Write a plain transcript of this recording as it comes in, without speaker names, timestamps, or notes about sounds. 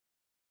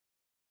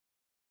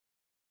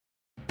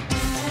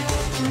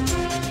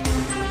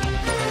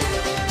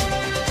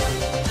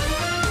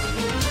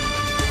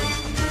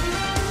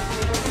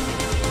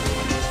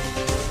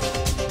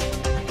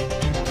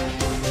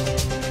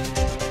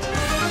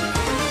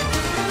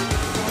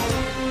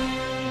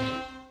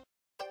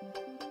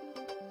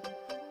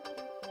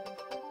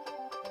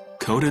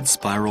Coated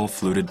Spiral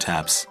Fluted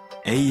Taps,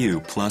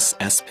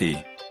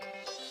 AU+SP.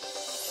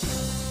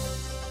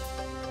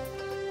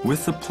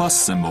 With the plus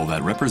symbol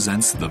that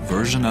represents the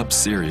Version Up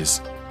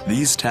series,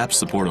 these taps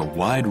support a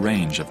wide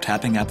range of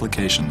tapping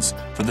applications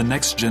for the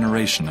next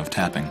generation of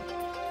tapping.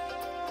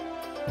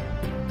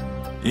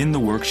 In the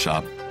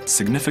workshop,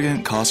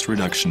 significant cost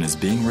reduction is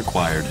being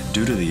required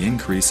due to the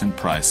increase in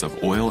price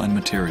of oil and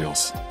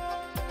materials.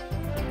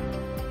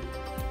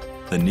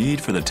 The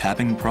need for the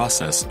tapping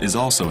process is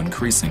also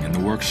increasing in the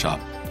workshop.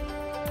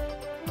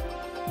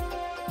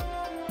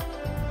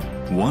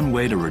 One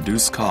way to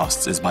reduce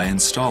costs is by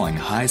installing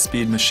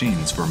high-speed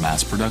machines for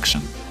mass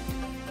production.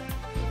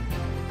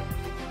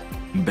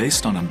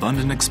 Based on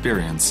abundant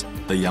experience,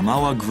 the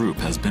Yamawa Group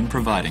has been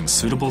providing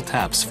suitable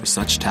taps for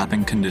such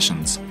tapping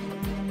conditions.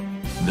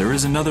 There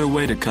is another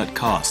way to cut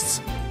costs,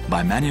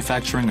 by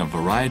manufacturing a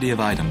variety of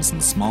items in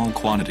small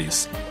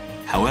quantities.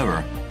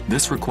 However,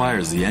 this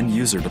requires the end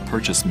user to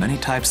purchase many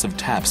types of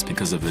taps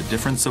because of the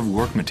difference of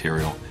work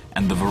material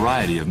and the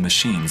variety of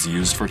machines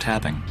used for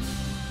tapping.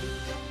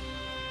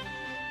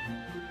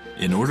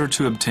 In order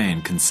to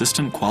obtain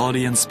consistent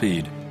quality and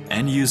speed,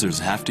 end users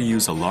have to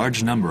use a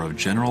large number of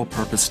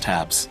general-purpose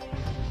taps.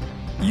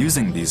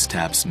 Using these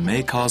taps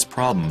may cause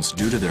problems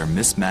due to their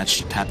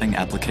mismatched tapping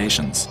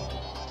applications.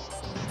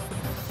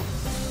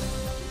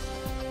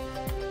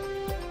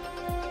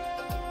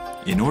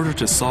 In order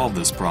to solve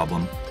this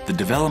problem, the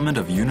development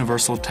of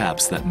universal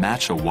taps that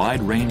match a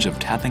wide range of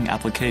tapping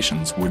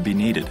applications would be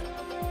needed.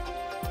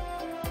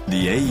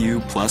 The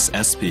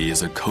AU+SP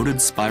is a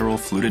coated spiral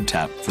fluted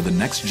tap for the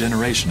next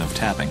generation of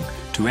tapping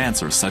to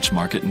answer such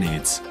market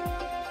needs.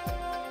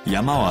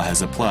 Yamawa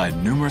has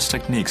applied numerous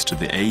techniques to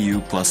the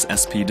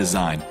AU+SP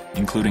design,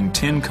 including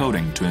tin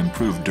coating to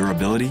improve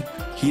durability,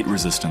 heat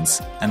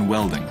resistance, and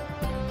welding.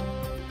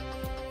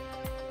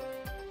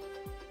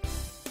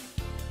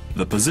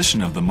 The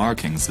position of the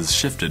markings is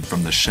shifted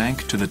from the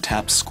shank to the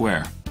tap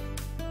square.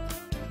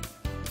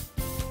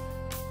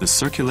 The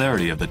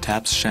circularity of the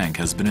tap's shank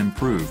has been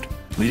improved,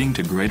 leading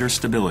to greater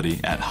stability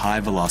at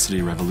high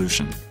velocity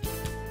revolution.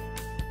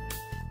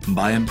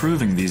 By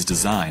improving these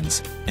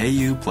designs,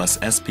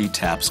 AU+SP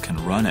taps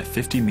can run at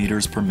 50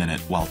 meters per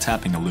minute while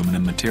tapping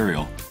aluminum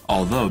material,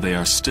 although they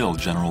are still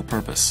general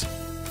purpose.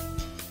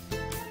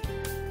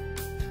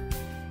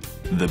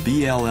 The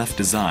BLF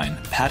design,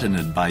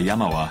 patented by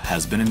Yamawa,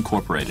 has been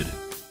incorporated.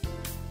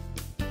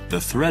 The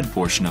thread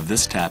portion of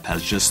this tap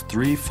has just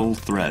 3 full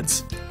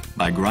threads.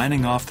 By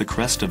grinding off the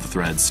crest of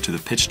threads to the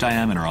pitch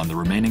diameter on the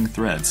remaining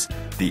threads,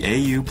 the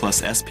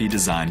AU+SP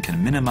design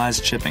can minimize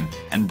chipping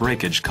and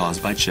breakage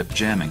caused by chip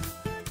jamming.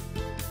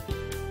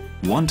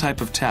 One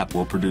type of tap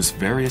will produce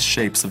various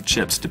shapes of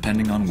chips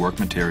depending on work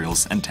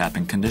materials and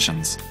tapping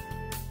conditions.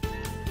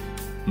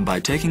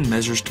 By taking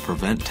measures to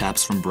prevent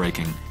taps from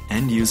breaking,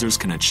 end users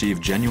can achieve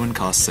genuine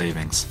cost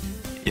savings.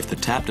 If the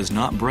tap does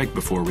not break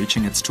before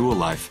reaching its tool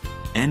life,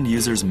 end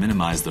users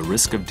minimize the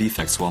risk of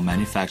defects while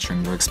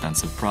manufacturing their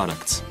expensive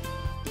products.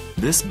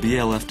 This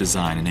BLF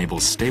design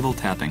enables stable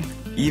tapping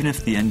even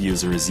if the end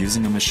user is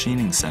using a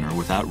machining center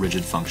without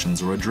rigid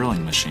functions or a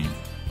drilling machine.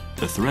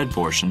 The thread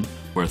portion,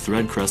 where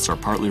thread crests are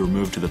partly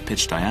removed to the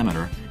pitch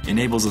diameter,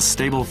 enables a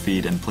stable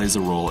feed and plays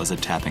a role as a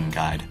tapping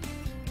guide.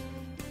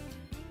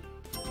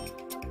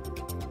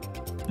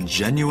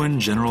 Genuine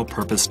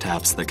general-purpose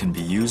taps that can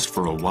be used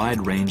for a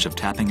wide range of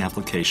tapping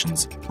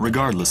applications,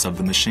 regardless of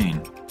the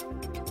machine.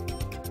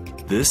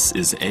 This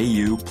is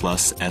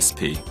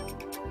AU+SP.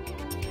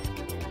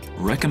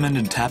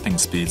 Recommended tapping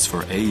speeds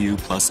for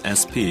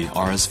AU+SP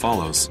are as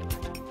follows.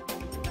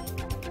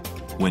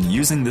 When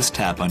using this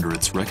tap under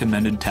its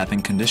recommended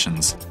tapping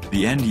conditions,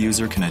 the end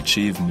user can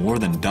achieve more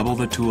than double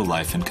the tool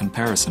life in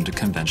comparison to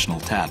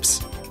conventional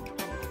taps.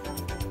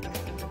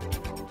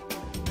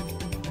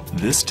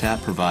 This tap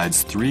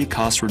provides 3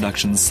 cost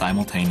reductions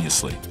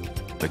simultaneously: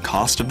 the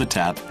cost of the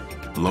tap,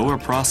 lower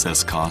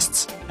process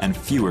costs, and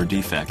fewer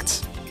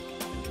defects.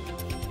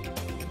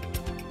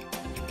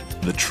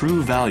 The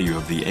true value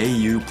of the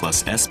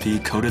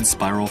AU+SP coated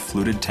spiral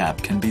fluted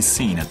tap can be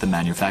seen at the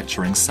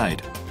manufacturing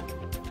site.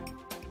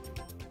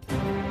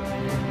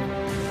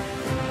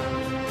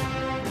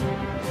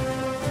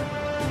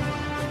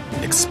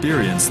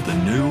 Experience the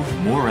new,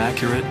 more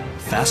accurate,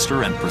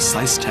 faster and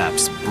precise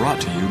taps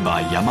brought to you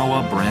by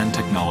Yamawa brand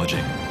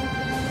technology.